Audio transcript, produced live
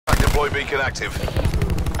deploy beacon active.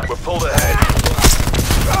 We're pulled ahead.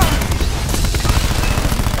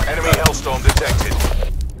 Enemy Hellstorm detected.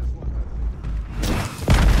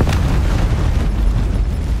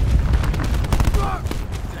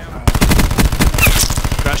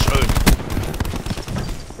 Crash home.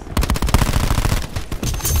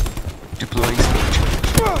 Deploying stage.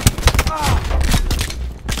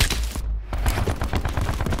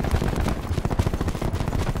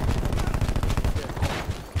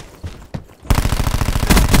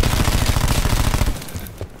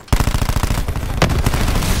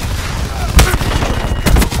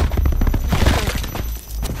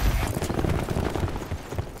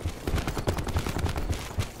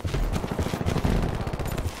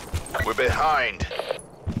 We're behind.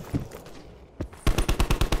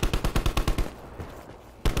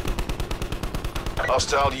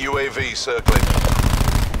 Hostile UAV circling.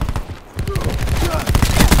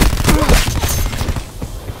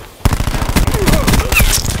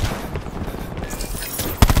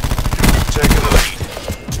 Taking the lead.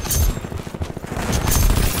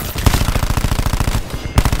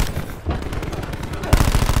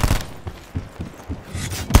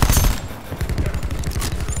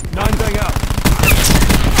 Nine bang out.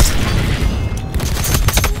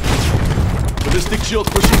 Ballistic shield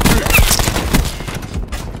pushing through.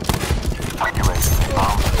 UAV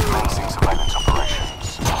armed, commencing surveillance operations.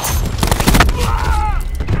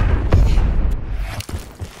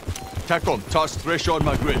 TACOM, task threshold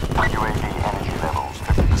my grid. UAV energy levels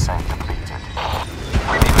 50% depleted.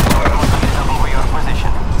 Over your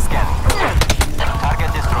position. Scanning.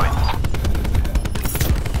 Target destroyed.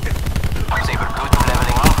 Saber 2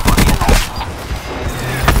 leveling off for the attack.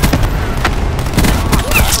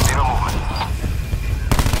 Zero movement.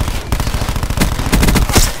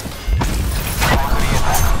 Time to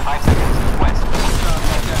re-attack. 5 seconds. West.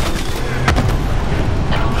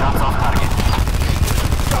 Shots off target.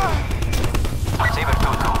 Saber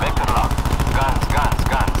 2-2. Vector lock.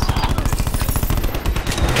 Guns.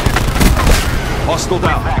 Hostile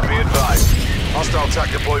down. Be advised. Hostile TAC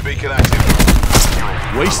deploy beacon active.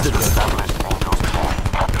 Wasted her. Established Angels 10.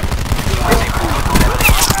 Saber 2-2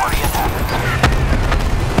 leveling off for the attack.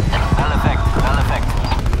 Null effect.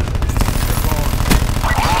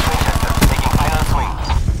 Winchester taking final swing.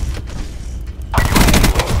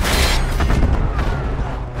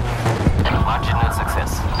 Marginal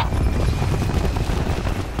success.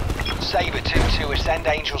 Saber 2-2, ascend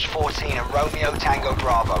Angels 14 and Romeo Tango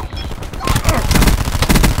Bravo.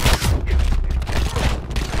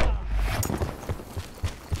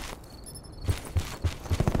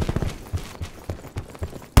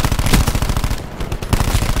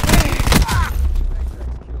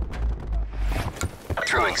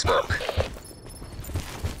 Throwing smoke.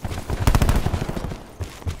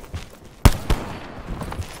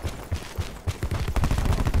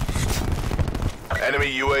 Enemy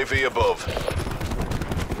UAV above.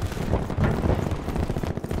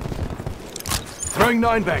 Throwing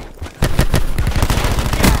 9 bang.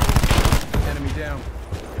 Enemy down.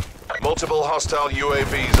 Multiple hostile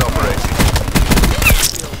UAVs operating.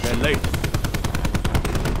 They're late.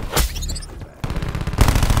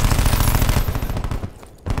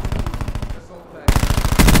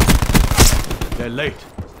 They're late.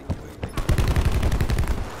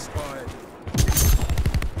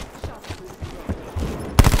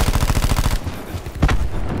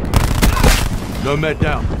 Nomad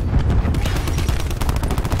down.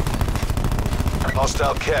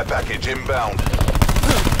 Hostile care package inbound.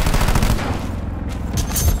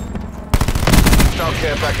 Hostile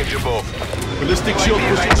care package above. Ballistic shield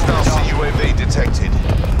pushing. Hostile UAV detected.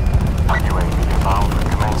 UAV armed,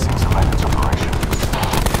 commencing surveillance operations.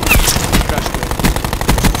 Crash gate.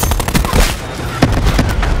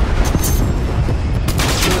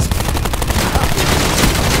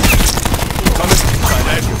 Coming. Side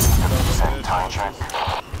edge. Send time check.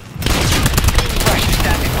 Pressure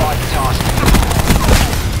standing by the task.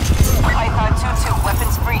 Python 2-2,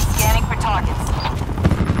 weapons free, scanning for targets.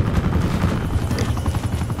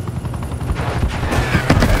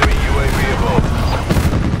 Enemy UAV above.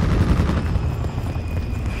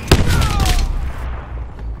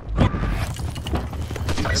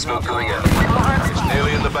 Smoke going out. It's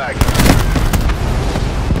nearly in the bag.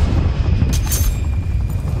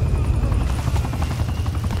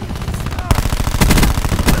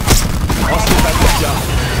 Hostile package down.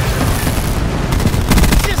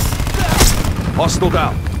 Hostile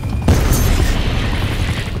down.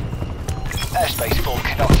 Airspace full,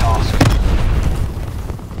 cannot task.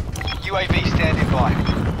 UAV standing by.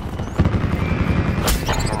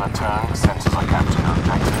 In return, sensors are captured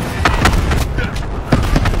objective.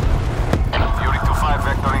 Fury 2-5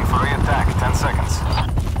 vectoring for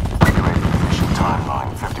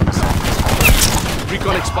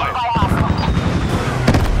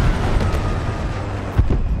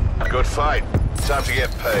time to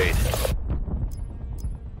get paid.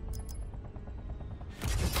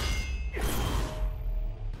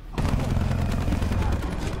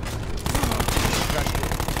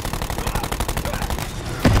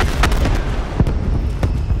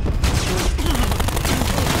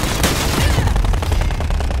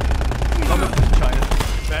 Coming from China.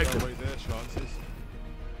 Bag them. Right there, chances.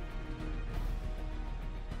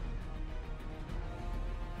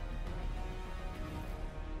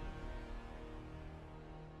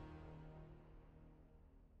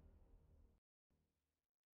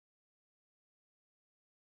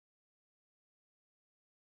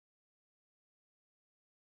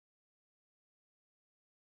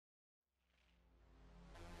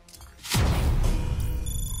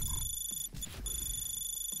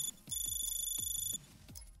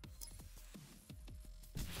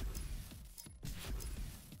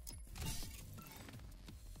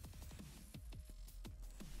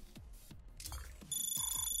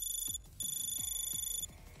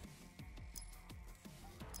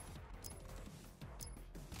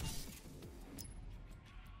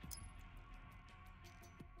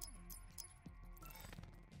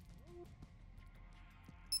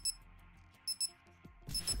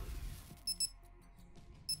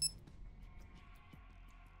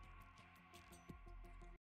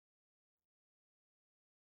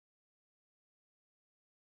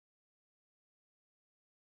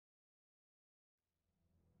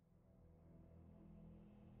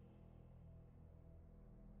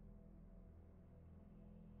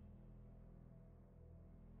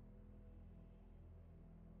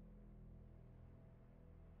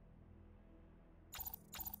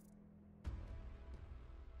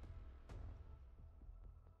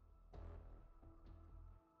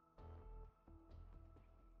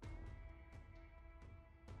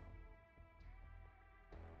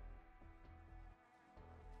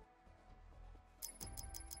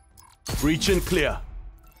 Breach and clear.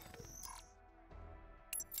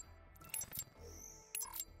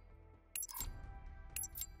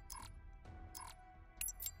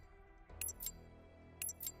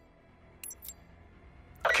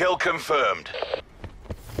 Kill confirmed.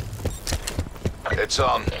 It's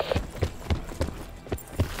on.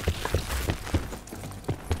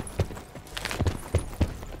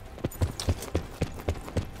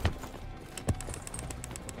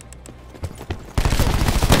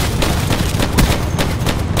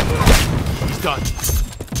 Done.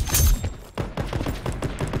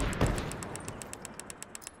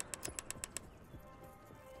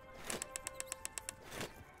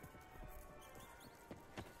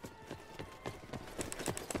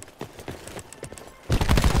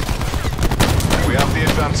 We have the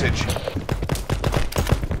advantage.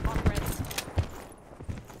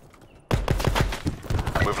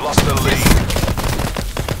 We've lost the lead.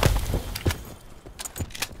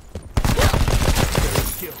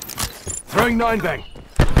 Throwing 9-bang.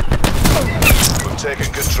 We've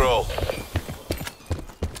taken control.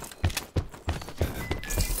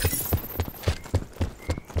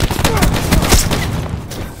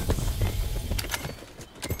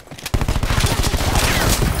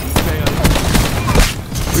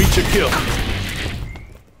 Reach a kill.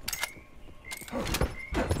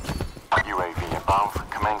 UAV above,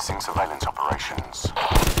 commencing surveillance operations.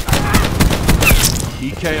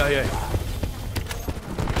 EKIA.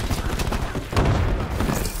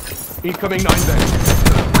 Incoming 9-bang.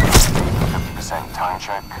 50% time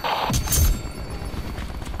check.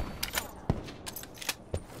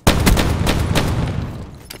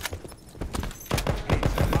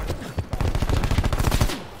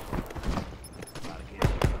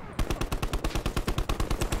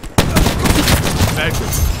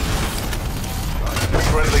 Exit.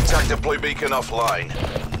 Friendly TAC deploy beacon offline.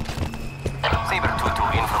 Saber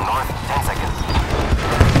 2-2 in from north, 10 seconds.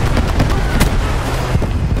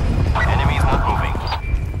 Enemy is not moving.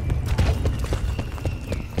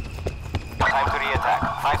 Time to re-attack.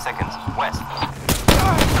 5 seconds. West.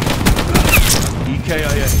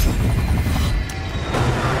 EKIA.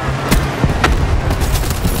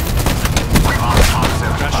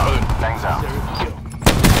 Crash home. Bangs out.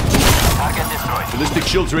 Target destroyed. Ballistic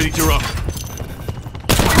shields ready to rock.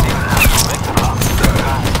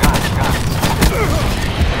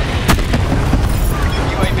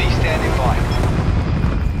 UAV standing by.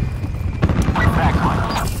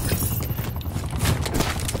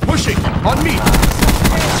 Pushing! On me!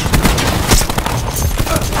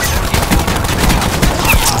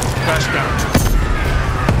 Crash down.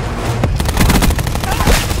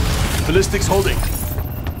 Ballistics holding.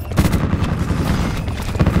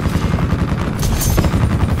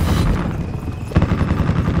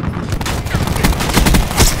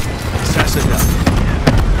 Assassin down.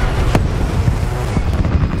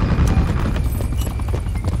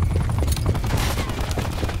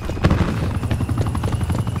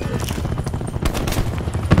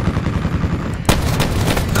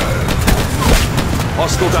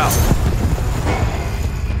 Hostile down.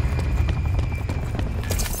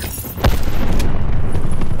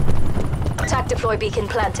 Attack deploy beacon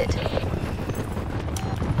planted.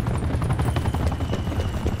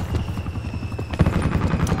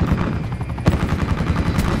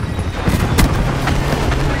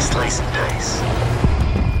 Slice and dice.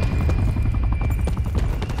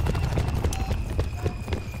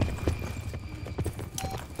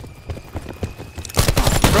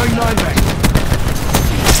 Throwing 9 back.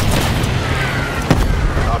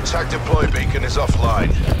 Our TAC deploy beacon is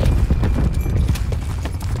offline.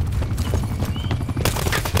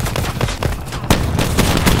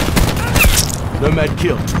 Nomad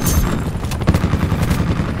kill.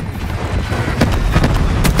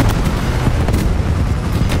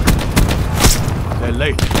 They're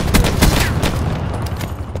late.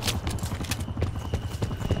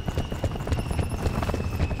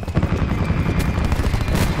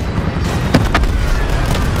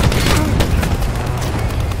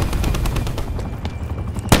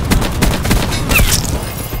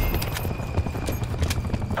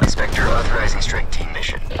 Inspector authorizing strike team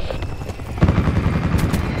mission.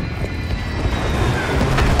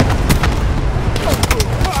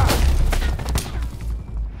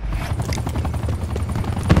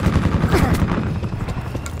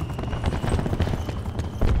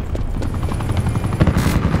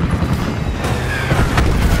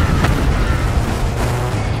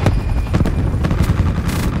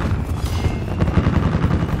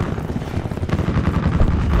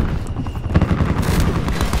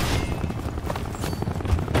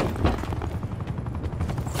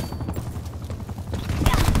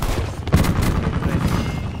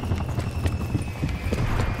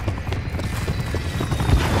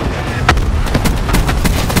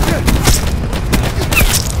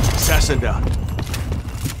 Assassin down.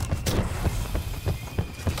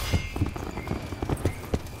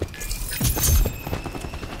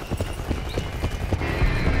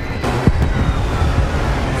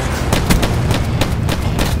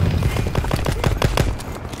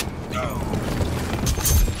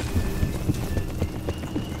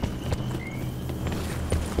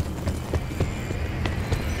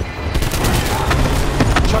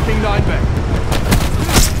 Chucking 9 back.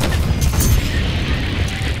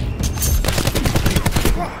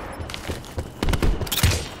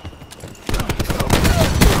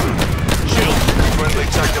 Friendly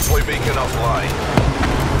TAC deploy beacon offline.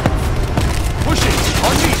 Pushing!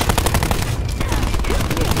 On me!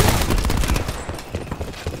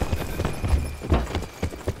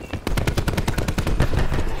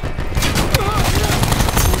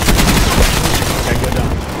 Tango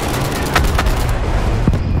down.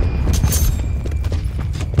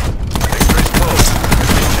 Victory's close.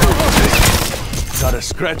 Got a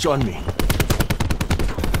scratch on me.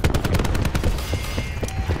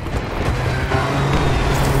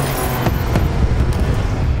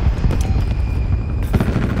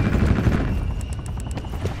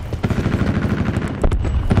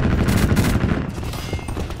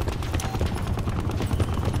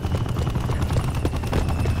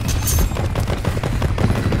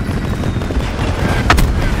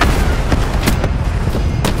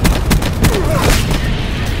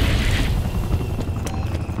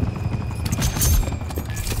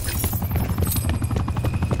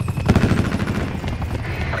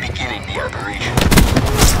 Beginning the operation.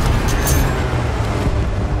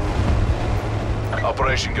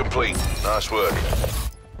 Operation complete. Nice work.